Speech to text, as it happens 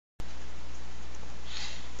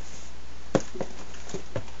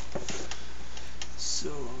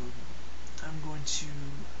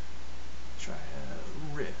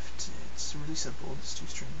really simple, just 2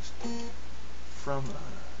 strings from a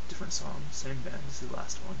different song, same band as the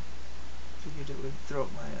last one. Figured it would throw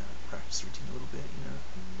up my practice routine a little bit, you know,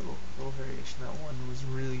 little variation. That one was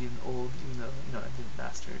really getting old, even though, you know, I didn't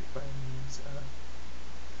master it by any means.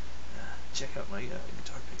 Check out my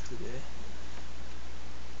guitar pick for the day.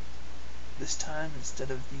 This time,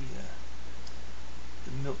 instead of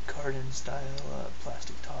the milk carton style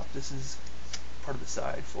plastic top, this is part of the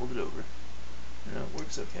side folded over. You know, it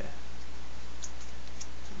works okay.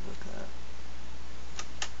 Something like that.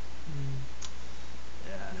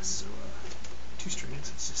 Yeah, so 2 strings.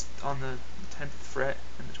 It's just on the 10th fret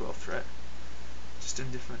and the 12th fret, just in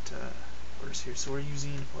different orders here. So we're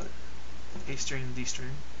using what? A string and D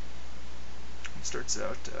string. It starts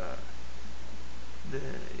out the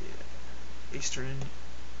A string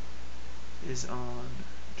is on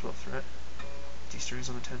the 12th fret, D string is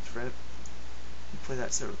on the 10th fret. You play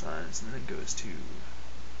that several times, and then it goes to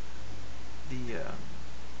the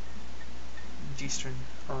D string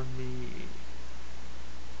on the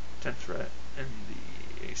 10th fret, and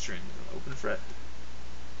the A string is on the open fret.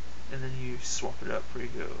 And then you swap it up where you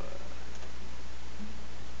go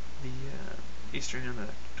the A string on the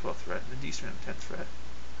 12th fret and the D string on the 10th fret.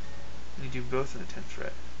 And you do both on the 10th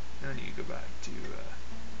fret, and then you go back to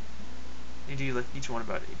you do like each one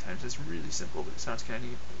about 8 times. It's really simple, but it sounds kind of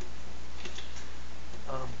neat.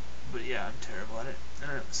 But yeah, I'm terrible at it.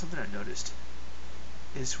 And something I noticed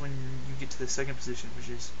is when you get to the second position, which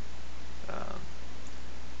is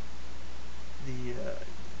the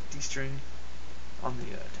D string on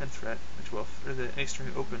the 10th fret, the 12th, or the A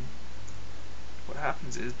string open, what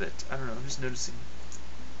happens is that, I don't know, I'm just noticing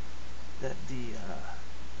that the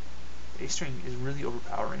A string is really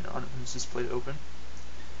overpowering on it when it's just played open,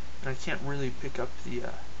 and I can't really pick up the, you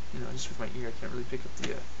know, just with my ear, I can't really pick up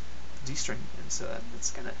the D string, and so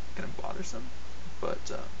that's kind of bothersome.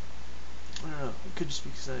 But I don't know, it could just be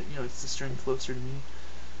because you know, it's the string closer to me,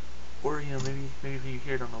 or you know, maybe if you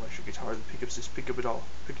hear it on an electric guitar, the pickups just pick it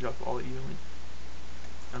up all evenly.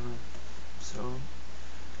 I don't know. So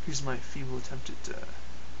here's my feeble attempt at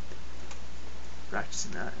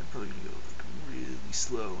practicing that. I'm probably gonna go like really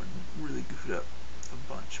slow and really goof it up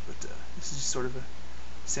a bunch, but this is just sort of a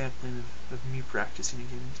sampling of me practicing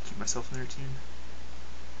again to keep myself in the routine.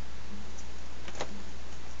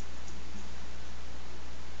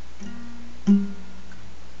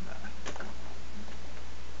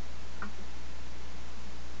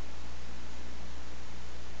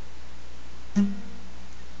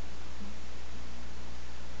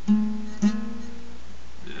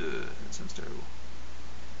 That sounds terrible.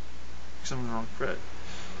 Because I'm on the wrong fret.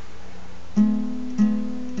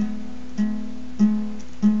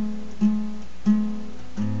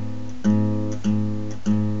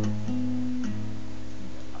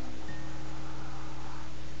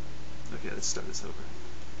 Okay, let's start this over.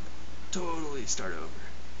 Totally start over.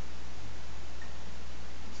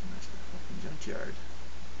 It's a nice fucking junkyard.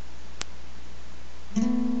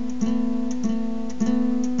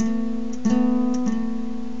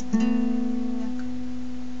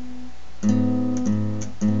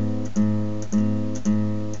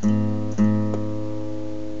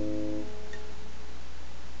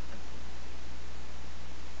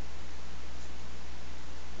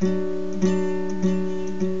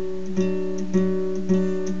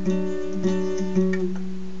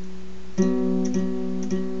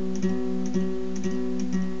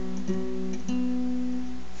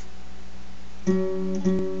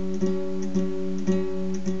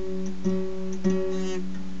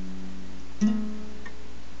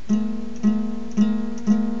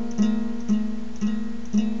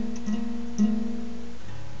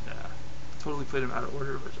 Totally played them out of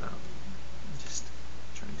order, but I'm just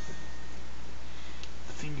trying to get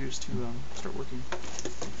the fingers to start working.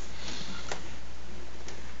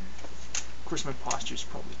 Of course, my posture is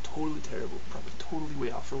probably totally terrible, probably totally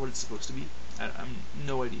way off for what it's supposed to be. I'm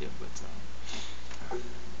no idea, but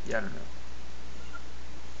yeah, I don't know.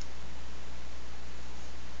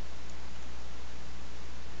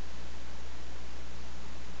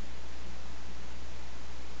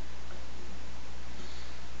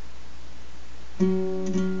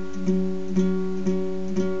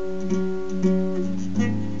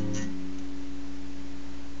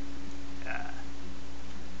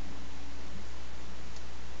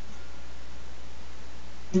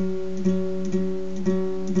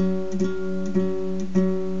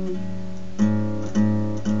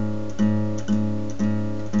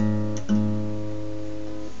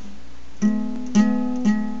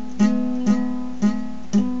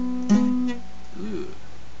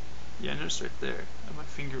 Right there, and my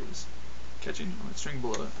finger was catching on the string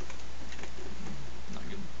below it. Not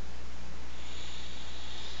good.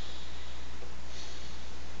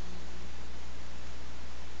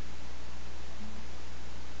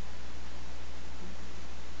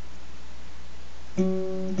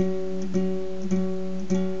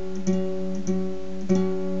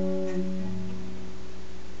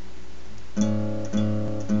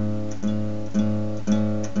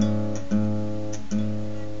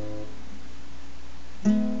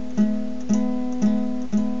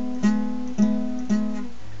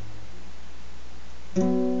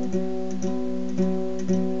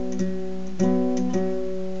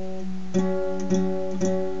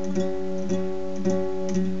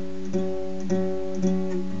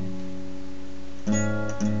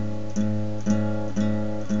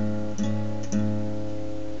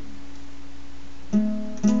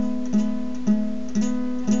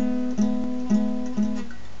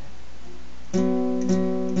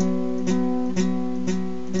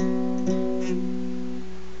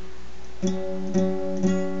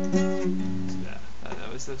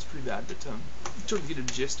 That's pretty bad, but sort of get a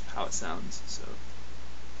gist of how it sounds. So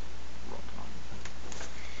rock on.